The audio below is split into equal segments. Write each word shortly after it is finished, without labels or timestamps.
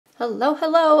Hello,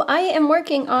 hello! I am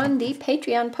working on the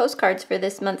Patreon postcards for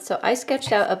this month, so I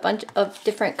sketched out a bunch of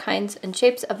different kinds and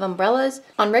shapes of umbrellas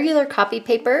on regular copy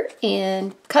paper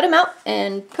and cut them out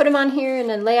and put them on here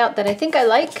in a layout that I think I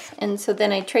like. And so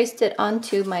then I traced it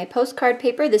onto my postcard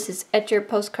paper. This is Etchr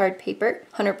postcard paper,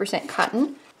 100%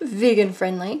 cotton, vegan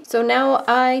friendly. So now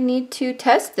I need to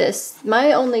test this.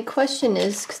 My only question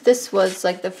is, 'cause this was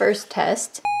like the first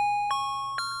test,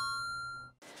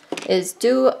 is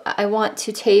do I want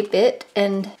to tape it?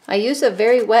 And I use a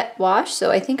very wet wash, so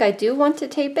I think I do want to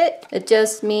tape it. It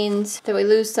just means that we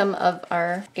lose some of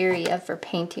our area for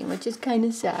painting, which is kind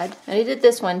of sad. And I did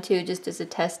this one too, just as a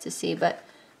test to see, but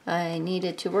I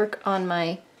needed to work on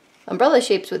my umbrella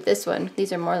shapes with this one.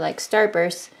 These are more like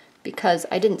starbursts because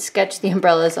I didn't sketch the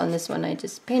umbrellas on this one. I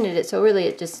just painted it, so really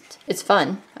it's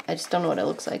fun. I just don't know what it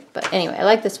looks like. But anyway, I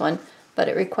like this one, but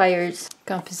it requires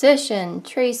composition,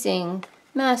 tracing,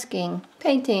 masking,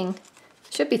 painting.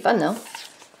 Should be fun though.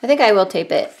 I think I will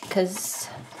tape it because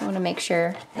I want to make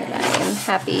sure that I am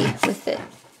happy with it.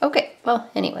 Okay, well,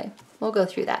 anyway, we'll go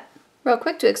through that. Real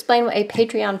quick to explain what a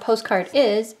Patreon postcard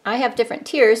is, I have different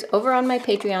tiers over on my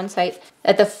Patreon site.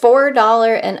 At the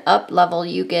 $4 and up level,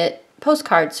 you get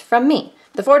postcards from me.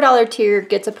 The $4 tier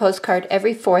gets a postcard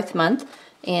every 4th month,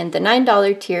 and the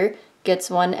 $9 tier gets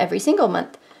one every single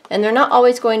month. And they're not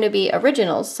always going to be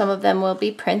originals. Some of them will be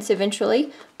prints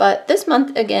eventually, but this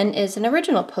month again is an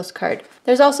original postcard.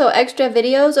 There's also extra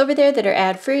videos over there that are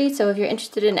ad-free, so if you're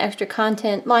interested in extra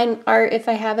content, line art if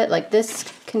I have it, like this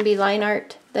can be line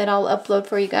art that I'll upload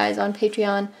for you guys on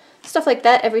Patreon. Stuff like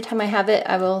that, every time I have it,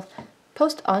 I will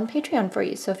post on Patreon for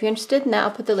you. So if you're interested in that,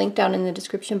 I'll put the link down in the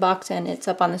description box, and it's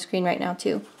up on the screen right now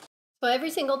too. So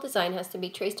every single design has to be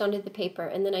traced onto the paper,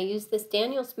 and then I use this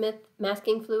Daniel Smith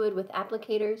masking fluid with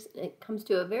applicators, and it comes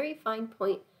to a very fine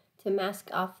point to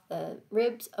mask off the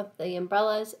ribs of the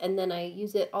umbrellas, and then I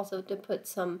use it also to put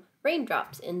some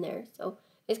raindrops in there. So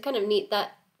it's kind of neat.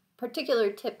 That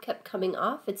particular tip kept coming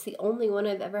off. It's the only one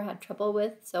I've ever had trouble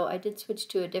with, so I did switch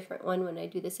to a different one when I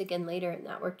do this again later, and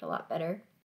that worked a lot better.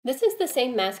 This is the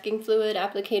same masking fluid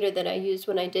applicator that I used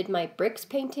when I did my bricks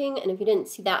painting, and if you didn't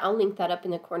see that, I'll link that up in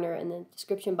the corner in the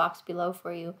description box below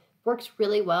for you. It works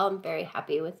really well. I'm very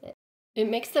happy with it. It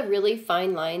makes the really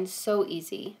fine lines so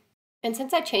easy. And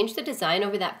since I changed the design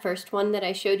over that first one that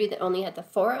I showed you that only had the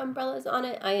 4 umbrellas on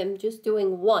it, I am just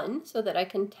doing 1 so that I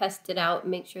can test it out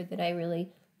and make sure that I really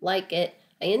like it.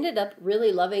 I ended up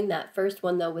really loving that first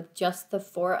one though with just the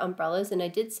 4 umbrellas, and I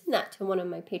did send that to one of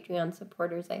my Patreon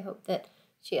supporters. I hope that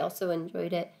she also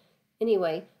enjoyed it.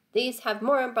 Anyway, these have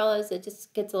more umbrellas. It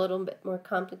just gets a little bit more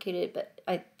complicated, but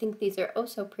I think these are oh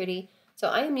so pretty. So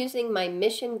I am using my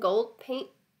Mission Gold paint,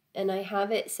 and I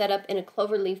have it set up in a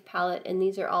cloverleaf palette, and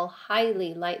these are all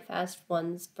highly light fast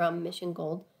ones from Mission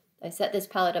Gold. I set this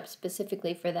palette up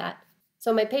specifically for that.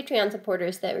 So my Patreon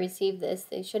supporters that receive this,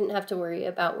 they shouldn't have to worry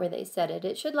about where they set it.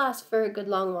 It should last for a good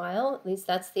long while. At least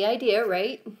that's the idea,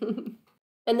 right?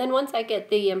 And then once I get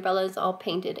the umbrellas all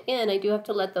painted in, I do have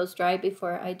to let those dry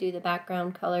before I do the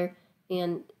background color.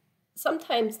 And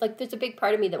sometimes, like, there's a big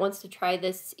part of me that wants to try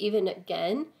this even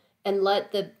again and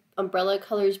let the umbrella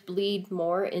colors bleed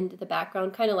more into the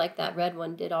background, kind of like that red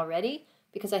one did already,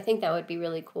 because I think that would be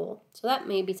really cool. So that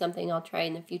may be something I'll try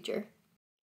in the future.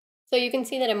 So you can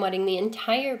see that I'm wetting the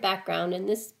entire background, and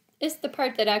this is the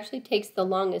part that actually takes the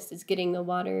longest, is getting the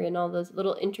water and all those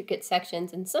little intricate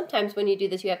sections. And sometimes when you do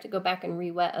this, you have to go back and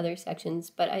re-wet other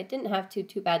sections, but I didn't have to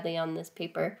too badly on this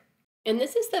paper. And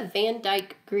this is the Van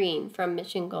Dyke Green from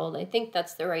Mission Gold. I think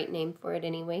that's the right name for it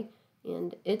anyway.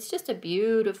 And it's just a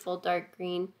beautiful dark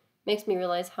green. Makes me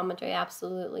realize how much I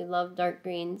absolutely love dark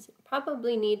greens.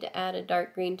 Probably need to add a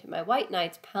dark green to my White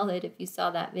Nights palette. If you saw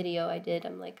that video I did,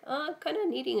 I'm like, oh, I'm kind of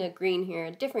needing a green here,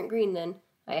 a different green than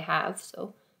I have,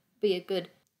 so be a good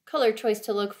color choice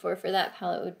to look for that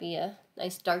palette would be a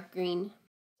nice dark green.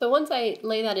 So once I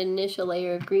lay that initial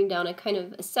layer of green down, I kind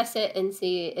of assess it and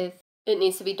see if it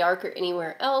needs to be darker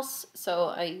anywhere else.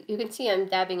 So you can see I'm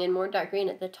dabbing in more dark green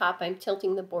at the top. I'm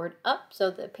tilting the board up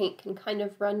so the paint can kind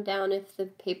of run down if the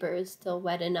paper is still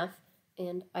wet enough.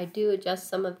 And I do adjust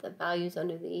some of the values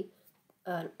under the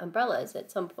umbrellas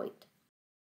at some point.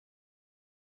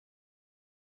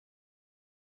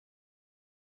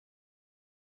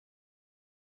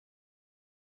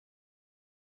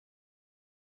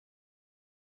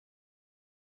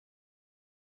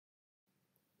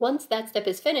 Once that step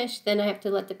is finished, then I have to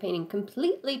let the painting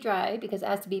completely dry because it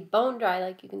has to be bone dry,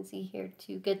 like you can see here,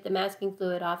 to get the masking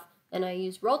fluid off. And I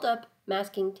use rolled up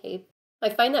masking tape. I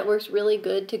find that works really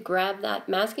good to grab that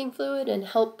masking fluid and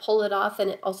help pull it off, and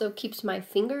it also keeps my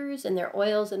fingers and their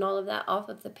oils and all of that off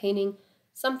of the painting.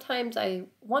 sometimes I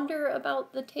wonder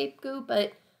about the tape goo,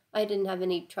 but I didn't have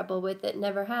any trouble with it,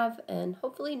 never have, and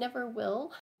hopefully never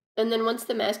will. And then once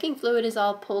the masking fluid is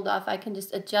all pulled off, I can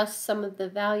just adjust some of the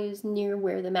values near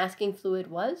where the masking fluid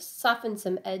was, soften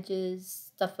some edges,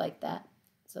 stuff like that.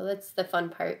 So that's the fun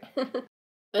part.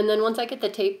 And then once I get the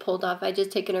tape pulled off, I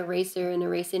just take an eraser and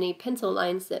erase any pencil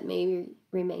lines that may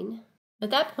remain.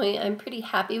 At that point, I'm pretty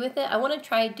happy with it. I want to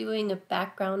try doing a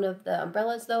background of the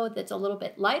umbrellas, though, that's a little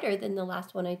bit lighter than the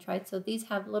last one I tried. So these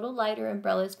have little lighter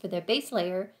umbrellas for their base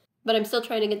layer, but I'm still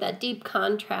trying to get that deep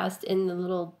contrast in the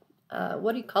little,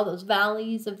 what do you call those,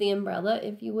 valleys of the umbrella,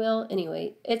 if you will.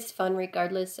 Anyway, it's fun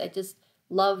regardless. I just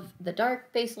love the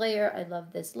dark base layer. I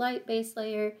love this light base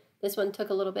layer. This one took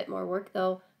a little bit more work,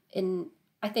 though,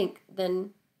 I think,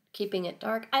 than keeping it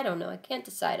dark. I don't know. I can't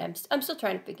decide. I'm still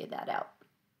trying to figure that out.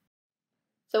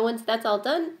 So once that's all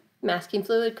done, masking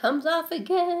fluid comes off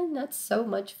again. That's so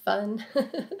much fun.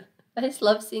 I just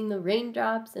love seeing the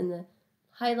raindrops and the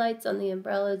highlights on the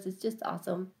umbrellas. It's just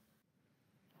awesome.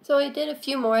 So I did a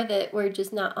few more that were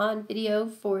just not on video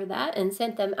for that and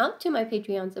sent them out to my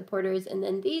Patreon supporters. And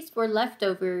then these were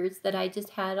leftovers that I just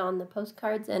had on the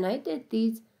postcards, and I did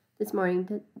these this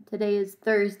morning. Today is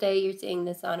Thursday. You're seeing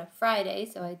this on a Friday,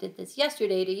 so I did this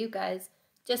yesterday to you guys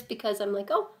just because I'm like,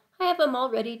 oh, I have them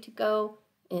all ready to go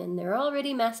and they're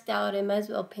already masked out. I might as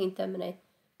well paint them, and I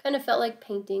kind of felt like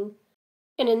painting.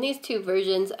 And in these two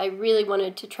versions, I really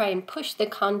wanted to try and push the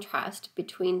contrast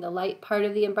between the light part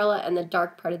of the umbrella and the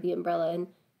dark part of the umbrella, and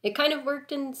it kind of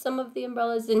worked in some of the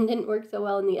umbrellas and didn't work so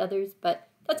well in the others, but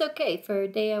that's okay. For a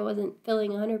day I wasn't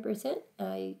feeling 100%,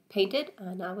 I painted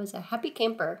and I was a happy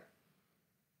camper.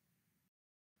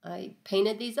 I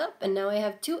painted these up and now I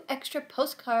have 2 extra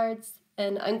postcards,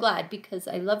 and I'm glad because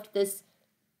I loved this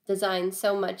design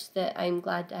so much that I'm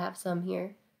glad to have some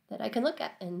here that I can look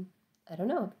at. And I don't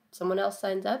know, if someone else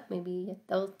signs up, maybe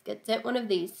they'll get sent one of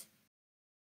these.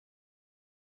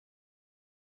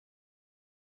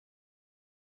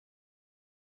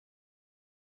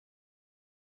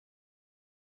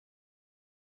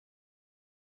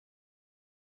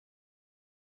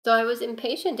 So I was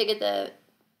impatient to get the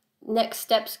next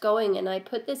steps going, and I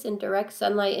put this in direct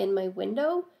sunlight in my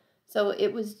window. So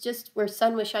it was just where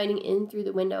sun was shining in through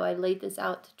the window. I laid this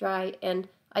out to dry, and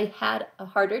I had a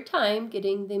harder time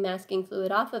getting the masking fluid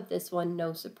off of this one.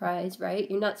 No surprise, right?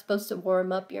 You're not supposed to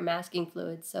warm up your masking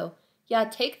fluid. So yeah,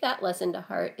 take that lesson to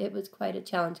heart. It was quite a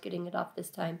challenge getting it off this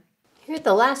time. Here,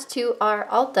 the last 2 are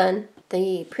all done.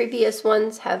 The previous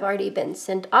ones have already been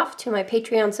sent off to my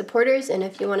Patreon supporters, and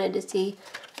if you wanted to see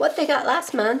what they got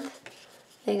last month,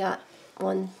 they got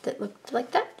one that looked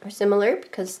like that or similar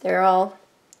because they're all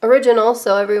original,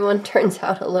 so everyone turns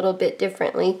out a little bit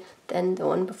differently than the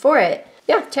one before it.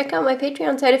 Yeah, check out my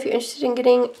Patreon site if you're interested in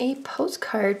getting a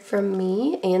postcard from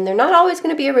me, and they're not always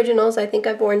going to be originals. I think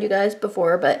I've warned you guys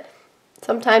before, but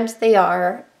sometimes they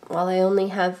are. While I only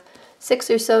have 6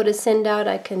 or so to send out,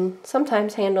 I can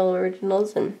sometimes handle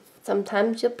originals, and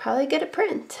sometimes you'll probably get a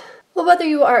print. Well, whether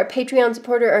you are a Patreon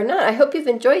supporter or not, I hope you've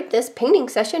enjoyed this painting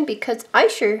session because I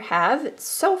sure have. It's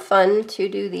so fun to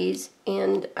do these,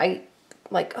 and I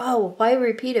like, oh, why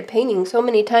repeat a painting so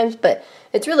many times? But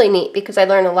it's really neat because I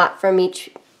learn a lot from each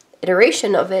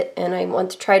iteration of it, and I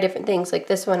want to try different things. Like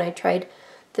this one, I tried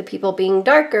the people being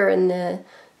darker and the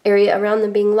area around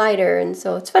them being lighter, and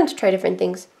so it's fun to try different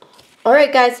things. All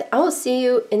right, guys, I will see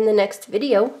you in the next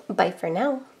video. Bye for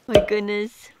now. My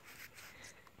goodness.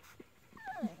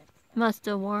 Must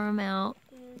have wore him out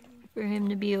for him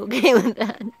to be okay with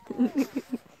that.